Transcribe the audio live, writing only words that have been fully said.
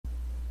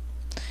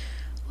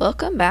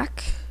Welcome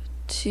back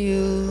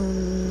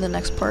to the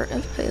next part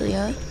of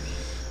Palia.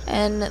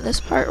 And this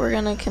part we're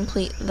going to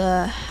complete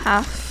the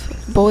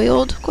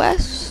half-boiled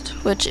quest,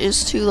 which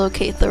is to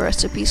locate the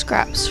recipe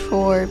scraps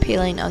for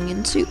peeling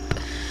onion soup.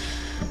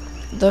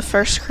 The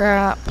first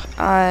scrap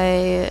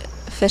I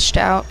fished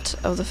out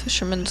of the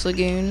Fisherman's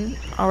Lagoon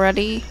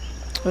already,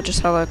 which is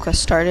how the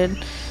quest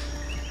started.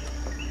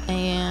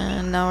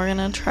 And now we're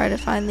going to try to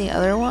find the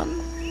other one.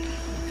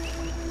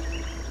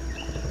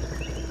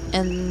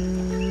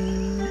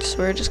 And so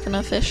we're just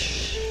gonna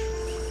fish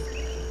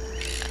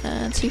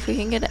and see if we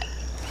can get it.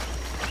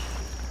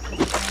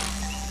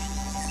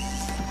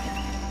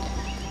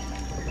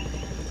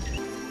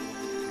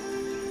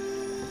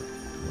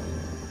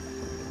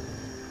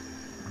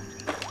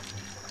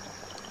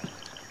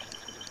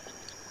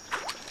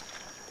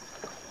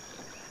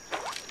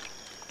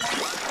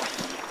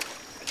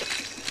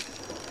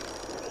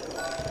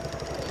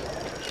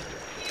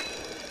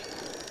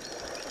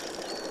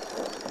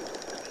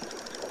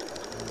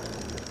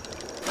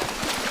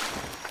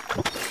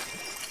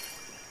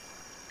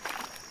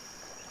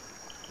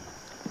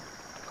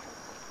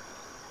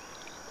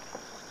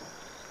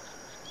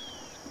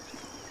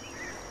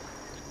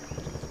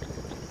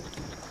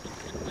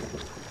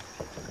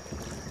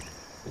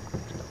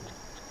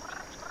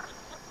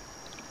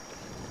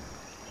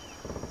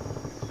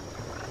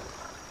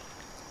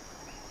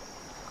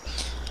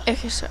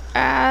 Okay, so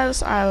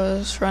as I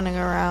was running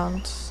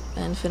around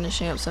and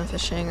finishing up some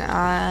fishing,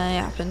 I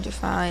happened to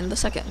find the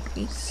second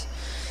piece.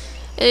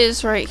 It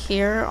is right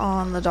here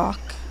on the dock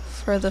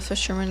for the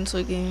Fisherman's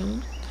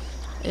Lagoon,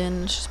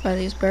 and it's just by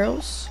these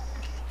barrels.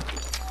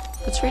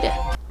 Let's read it.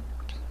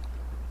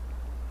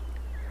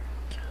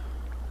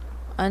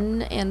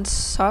 Onion and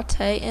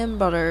saute in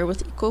butter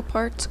with equal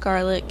parts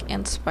garlic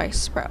and spice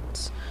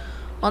sprouts.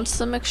 Once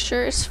the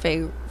mixture is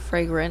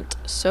fragrant,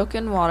 soak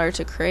in water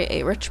to create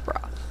a rich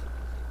broth.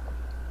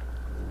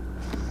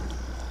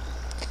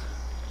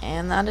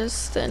 And that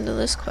is the end of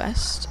this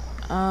quest.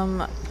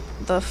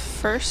 The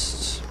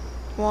first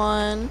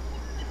one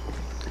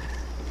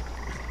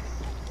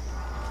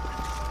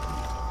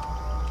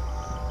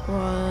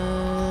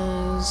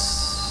was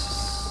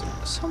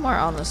somewhere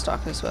on this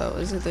dock as well. It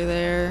was either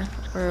there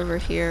or over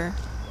here.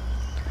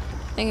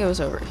 I think it was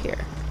over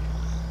here.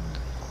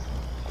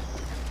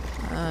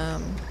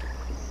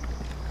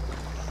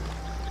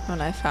 When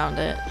I found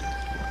it.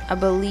 I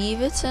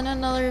believe it's in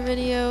another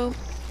video,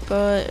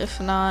 but if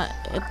not,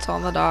 it's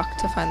on the dock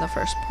to find the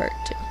first part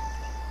too.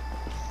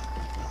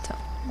 So,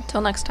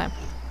 until next time.